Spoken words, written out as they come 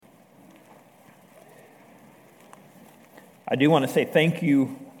I do want to say thank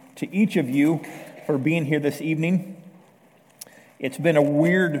you to each of you for being here this evening. It's been a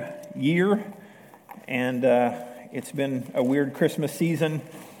weird year, and it's been a weird Christmas season,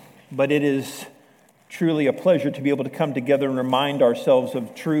 but it is truly a pleasure to be able to come together and remind ourselves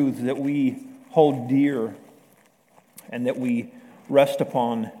of truths that we hold dear and that we rest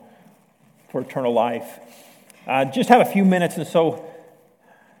upon for eternal life. Just have a few minutes, and so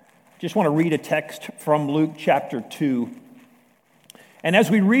just want to read a text from Luke chapter 2. And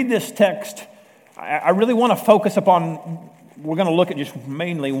as we read this text, I really want to focus upon, we're going to look at just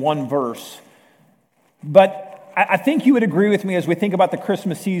mainly one verse. But I think you would agree with me as we think about the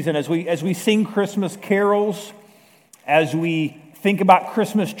Christmas season, as we sing Christmas carols, as we think about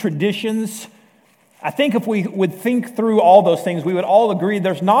Christmas traditions. I think if we would think through all those things, we would all agree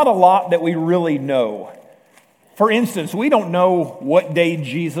there's not a lot that we really know. For instance, we don't know what day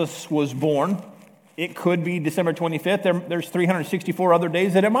Jesus was born. It could be December 25th. There's 364 other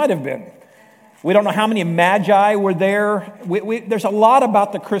days that it might have been. We don't know how many magi were there. There's a lot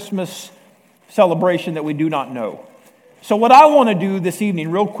about the Christmas celebration that we do not know. So what I want to do this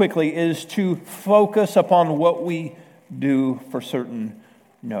evening real quickly is to focus upon what we do for certain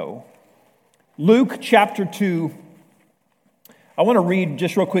know. Luke chapter 2, I want to read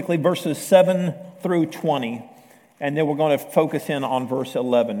just real quickly verses 7 through 20, and then we're going to focus in on verse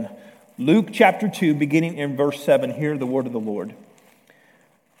 11. Luke chapter 2, beginning in verse 7, hear the word of the Lord.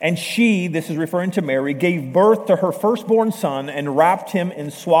 And she, this is referring to Mary, gave birth to her firstborn son and wrapped him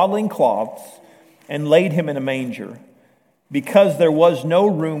in swaddling cloths and laid him in a manger, because there was no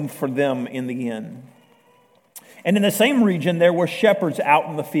room for them in the inn. And in the same region there were shepherds out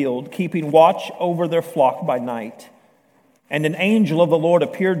in the field, keeping watch over their flock by night. And an angel of the Lord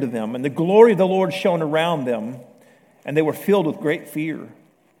appeared to them, and the glory of the Lord shone around them, and they were filled with great fear.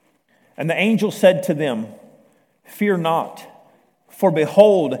 And the angel said to them, "Fear not, for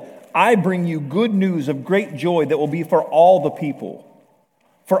behold, I bring you good news of great joy that will be for all the people.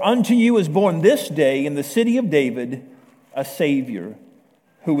 For unto you is born this day in the city of David a Savior,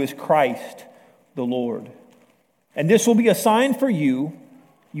 who is Christ the Lord. And this will be a sign for you.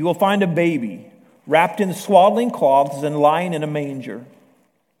 You will find a baby wrapped in swaddling cloths and lying in a manger."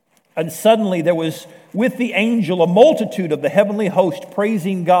 And suddenly there was with the angel a multitude of the heavenly host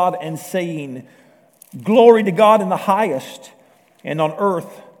praising God and saying, "Glory to God in the highest, and on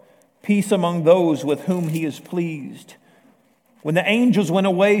earth peace among those with whom he is pleased." When the angels went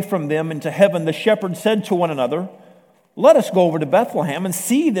away from them into heaven, the shepherds said to one another, "Let us go over to Bethlehem and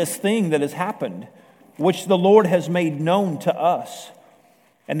see this thing that has happened, which the Lord has made known to us."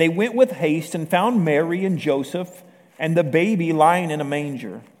 And they went with haste and found Mary and Joseph and the baby lying in a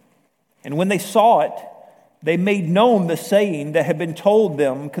manger. And when they saw it, they made known the saying that had been told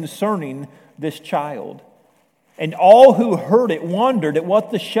them concerning this child. And all who heard it wondered at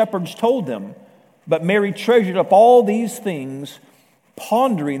what the shepherds told them. But Mary treasured up all these things,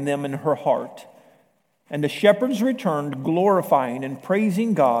 pondering them in her heart. And the shepherds returned, glorifying and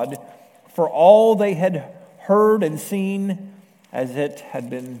praising God for all they had heard and seen as it had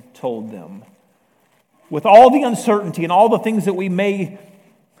been told them. With all the uncertainty and all the things that we may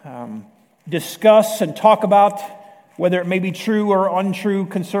discuss and talk about, whether it may be true or untrue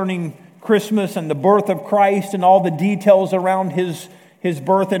concerning Christmas and the birth of Christ and all the details around his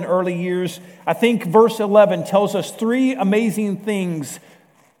birth in early years, I think verse 11 tells us three amazing things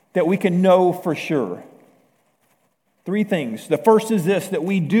that we can know for sure. Three things. The first is this, that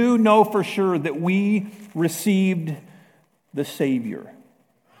we do know for sure that we received the Savior.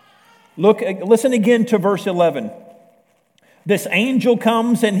 Listen again to verse 11. This angel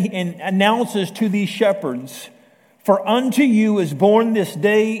comes and announces to these shepherds, "For unto you is born this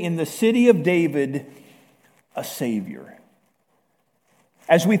day in the city of David a Savior."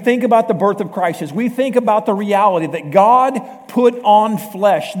 As we think about the birth of Christ, as we think about the reality that God put on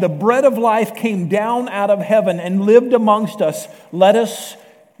flesh, the bread of life came down out of heaven and lived amongst us, let us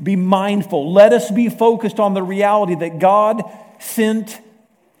be mindful, let us be focused on the reality that God sent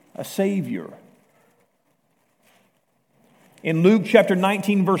a Savior. In Luke chapter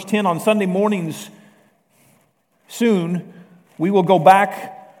 19, verse 10, on Sunday mornings soon, we will go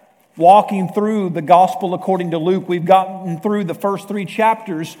back walking through the gospel according to Luke. We've gotten through the first three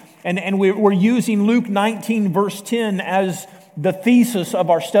chapters, and we're using Luke 19, verse 10 as the thesis of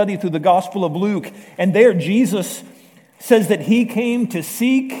our study through the gospel of Luke. And there Jesus says that he came to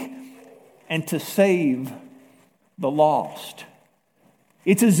seek and to save the lost.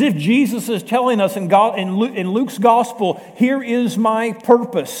 It's as if Jesus is telling us in Luke's gospel, here is my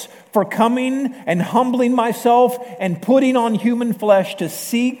purpose for coming and humbling myself and putting on human flesh to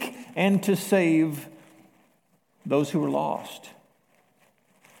seek and to save those who are lost.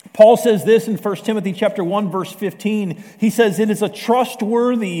 Paul says this in 1 Timothy chapter 1, verse 15. He says, "It is a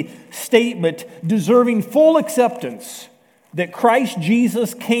trustworthy statement deserving full acceptance that Christ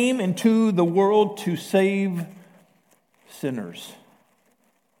Jesus came into the world to save sinners."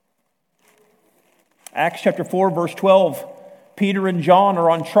 Acts chapter 4, verse 12. Peter and John are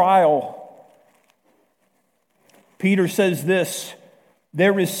on trial. Peter says this,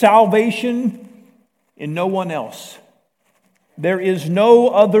 "There is salvation in no one else. There is no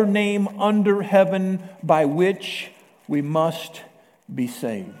other name under heaven by which we must be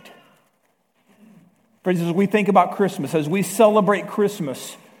saved." Friends, as we think about Christmas, as we celebrate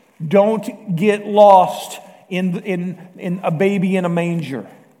Christmas, don't get lost in a baby in a manger.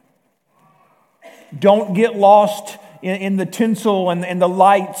 Don't get lost in the tinsel and the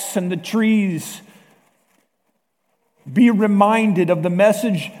lights and the trees. Be reminded of the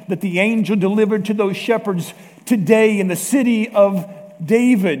message that the angel delivered to those shepherds today in the city of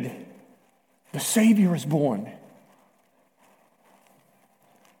David. The Savior is born.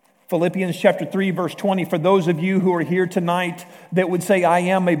 Philippians chapter 3, verse 20, for those of you who are here tonight that would say, "I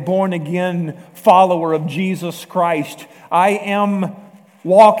am a born-again follower of Jesus Christ. I am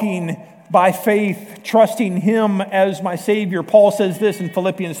walking by faith, trusting Him as my Savior." Paul says this in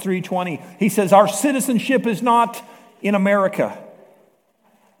Philippians 3:20. He says, "Our citizenship is not in America."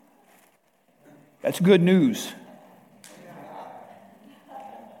 That's good news.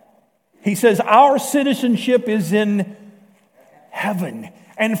 He says, "Our citizenship is in heaven,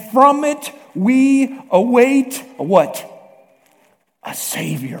 and from it we await" a what? A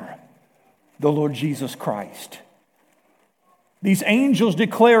Savior, the Lord Jesus Christ. These angels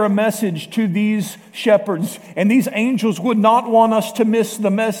declare a message to these shepherds, and these angels would not want us to miss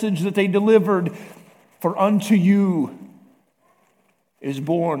the message that they delivered. "For unto you is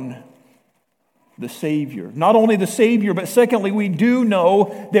born the Savior." Not only the Savior, but secondly, we do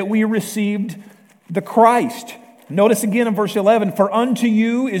know that we received the Christ. Notice again in verse 11, "For unto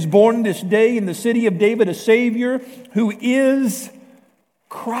you is born this day in the city of David a Savior, who is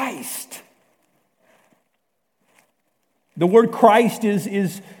Christ." The word Christ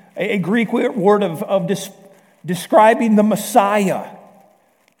is a Greek word of describing the Messiah,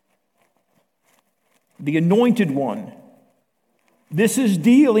 the anointed one. This is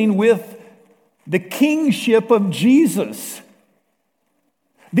dealing with the kingship of Jesus.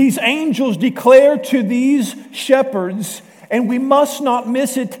 These angels declare to these shepherds, and we must not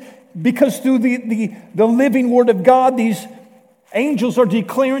miss it, because through the living word of God, these angels are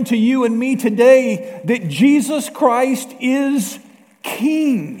declaring to you and me today that Jesus Christ is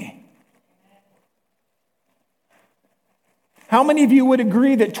King. How many of you would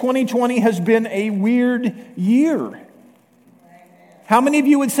agree that 2020 has been a weird year? How many of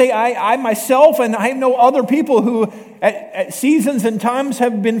you would say, I myself, and I know other people who at seasons and times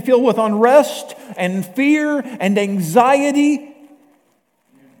have been filled with unrest and fear and anxiety,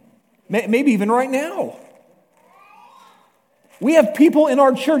 maybe even right now? We have people in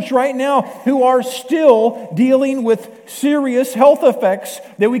our church right now who are still dealing with serious health effects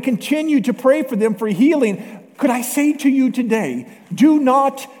that we continue to pray for them for healing. Could I say to you today, do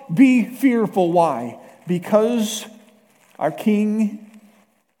not be fearful. Why? Because our King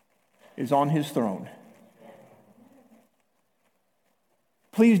is on His throne.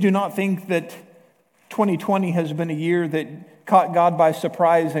 Please do not think that 2020 has been a year that caught God by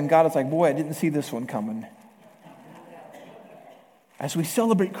surprise and God is like, boy, I didn't see this one coming. As we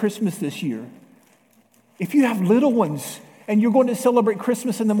celebrate Christmas this year, if you have little ones and you're going to celebrate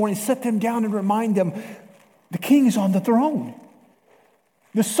Christmas in the morning, set them down and remind them the King is on the throne.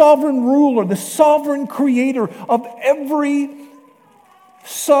 The sovereign ruler, the sovereign creator of every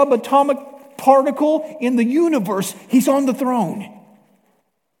subatomic particle in the universe, He's on the throne.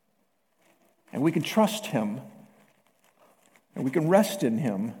 And we can trust Him, and we can rest in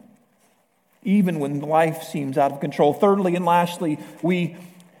Him, even when life seems out of control. Thirdly and lastly, we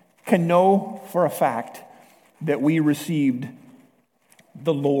can know for a fact that we received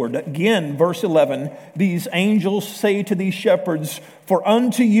the Lord. Again, verse 11, these angels say to these shepherds, "For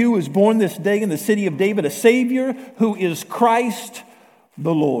unto you is born this day in the city of David a Savior, who is Christ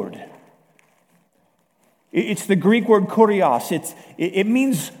the Lord." It's the Greek word kurios. It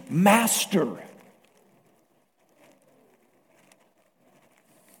means master.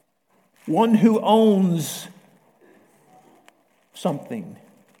 One who owns something.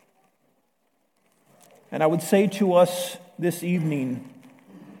 And I would say to us this evening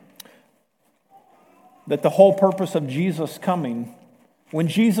that the whole purpose of Jesus coming, when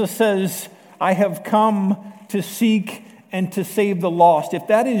Jesus says, "I have come to seek and to save the lost. If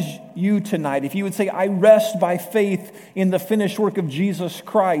that is you tonight, if you would say, I rest by faith in the finished work of Jesus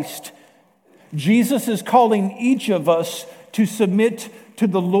Christ, Jesus is calling each of us to submit to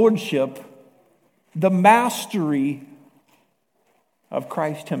the lordship, the mastery of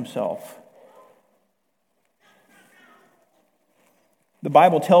Christ himself. The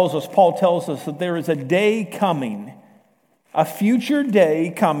Bible tells us, Paul tells us, that there is a day coming, a future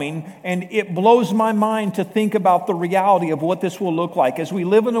day coming, and it blows my mind to think about the reality of what this will look like. As we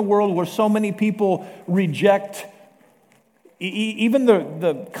live in a world where so many people reject even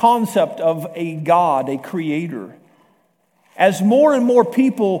the concept of a God, a creator. As more and more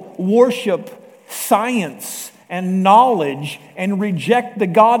people worship science and knowledge and reject the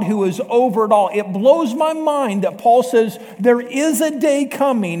God who is over it all, it blows my mind that Paul says there is a day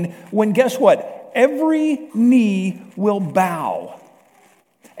coming when, guess what? Every knee will bow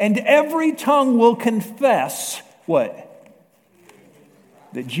and every tongue will confess what?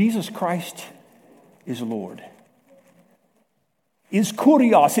 That Jesus Christ is Lord. Is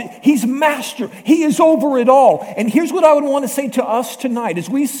kurios. He's master. He is over it all. And here's what I would want to say to us tonight as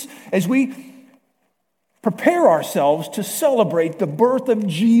we prepare ourselves to celebrate the birth of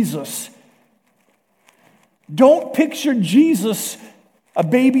Jesus. Don't picture Jesus a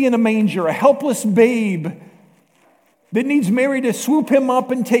baby in a manger, a helpless babe that needs Mary to swoop him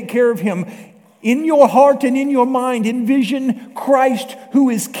up and take care of him. In your heart and in your mind, envision Christ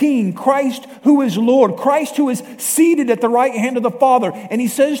who is King, Christ who is Lord, Christ who is seated at the right hand of the Father. And he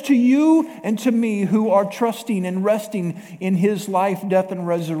says to you and to me who are trusting and resting in his life, death, and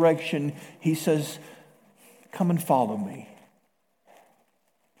resurrection, he says, come and follow me.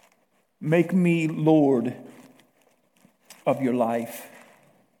 Make me Lord of your life.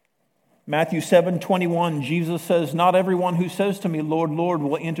 Matthew 7:21, Jesus says, not everyone who says to me, Lord, Lord,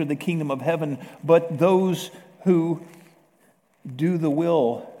 will enter the kingdom of heaven, but those who do the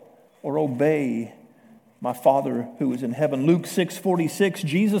will or obey my Father who is in heaven. Luke 6:46,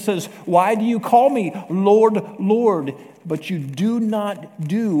 Jesus says, why do you call me Lord, Lord, but you do not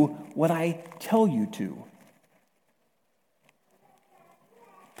do what I tell you to?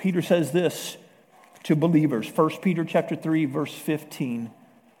 Peter says this to believers, 1 Peter chapter 3, verse 15.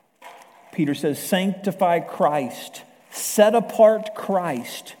 Peter says, sanctify Christ, set apart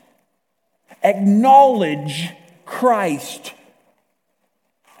Christ, acknowledge Christ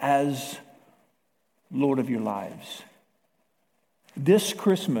as Lord of your lives. This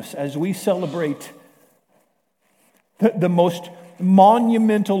Christmas, as we celebrate the most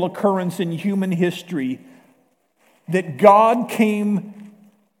monumental occurrence in human history, that God came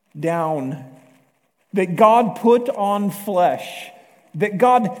down, that God put on flesh, that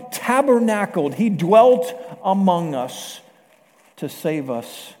God tabernacled, he dwelt among us to save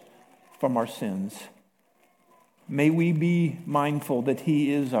us from our sins. May we be mindful that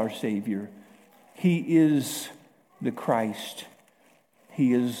he is our Savior. He is the Christ.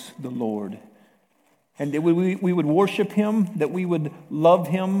 He is the Lord. And that we would worship him, that we would love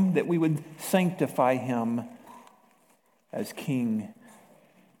him, that we would sanctify him as King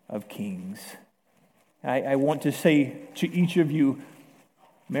of Kings. I want to say to each of you,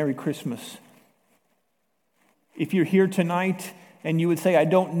 Merry Christmas. If you're here tonight and you would say, I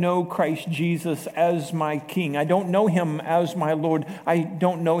don't know Christ Jesus as my King, I don't know him as my Lord, I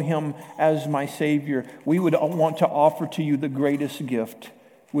don't know him as my Savior, we would want to offer to you the greatest gift,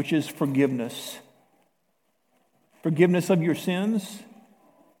 which is forgiveness. Forgiveness of your sins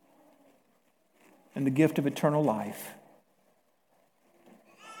and the gift of eternal life.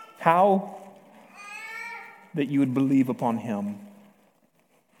 How? That you would believe upon him.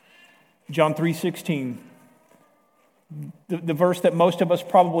 John 3:16, the verse that most of us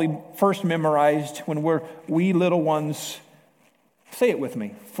probably first memorized when we're wee little ones. Say it with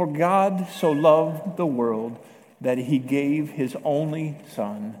me. For God so loved the world that he gave his only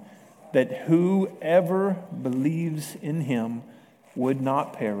Son, that whoever believes in him would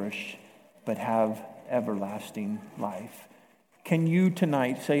not perish, but have everlasting life. Can you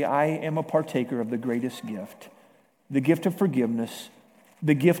tonight say, I am a partaker of the greatest gift, the gift of forgiveness,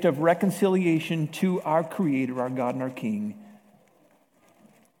 the gift of reconciliation to our Creator, our God and our King,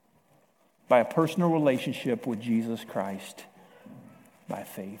 by a personal relationship with Jesus Christ, by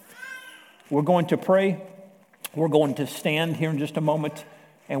faith. We're going to pray. We're going to stand here in just a moment,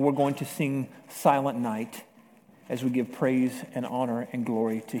 and we're going to sing Silent Night as we give praise and honor and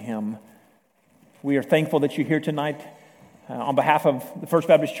glory to him. We are thankful that you're here tonight. On behalf of the First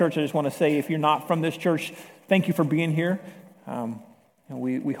Baptist Church, I just want to say, if you're not from this church, thank you for being here. And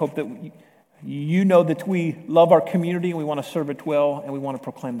we hope that you know that we love our community and we want to serve it well and we want to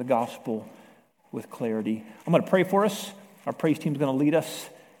proclaim the gospel with clarity. I'm going to pray for us. Our praise team's going to lead us,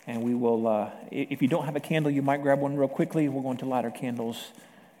 and we will, if you don't have a candle, you might grab one real quickly. We're going to light our candles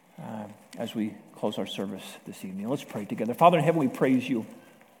as we close our service this evening. Let's pray together. Father in heaven, we praise you,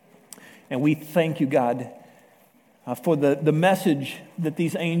 and we thank you, God, for the message that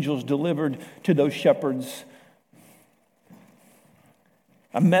these angels delivered to those shepherds.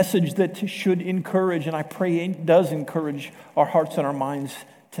 A message that should encourage, and I pray it does encourage our hearts and our minds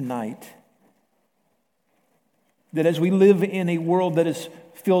tonight. That as we live in a world that is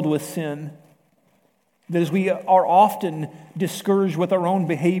filled with sin, that as we are often discouraged with our own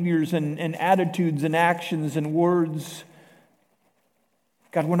behaviors and attitudes and actions and words,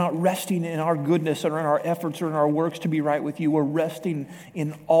 God, we're not resting in our goodness or in our efforts or in our works to be right with you. We're resting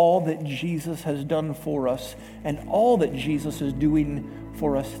in all that Jesus has done for us and all that Jesus is doing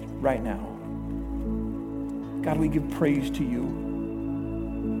for us right now. God, we give praise to you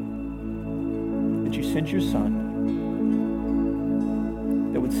that you sent your Son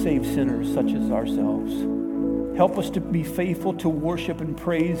that would save sinners such as ourselves. Help us to be faithful to worship and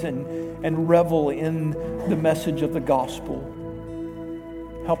praise and revel in the message of the gospel.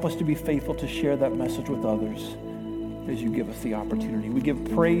 Help us to be faithful to share that message with others as you give us the opportunity. We give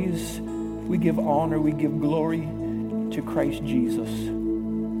praise, we give honor, we give glory to Christ Jesus,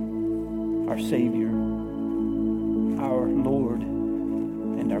 our Savior, our Lord,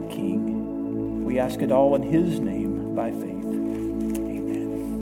 and our King. We ask it all in His name by faith.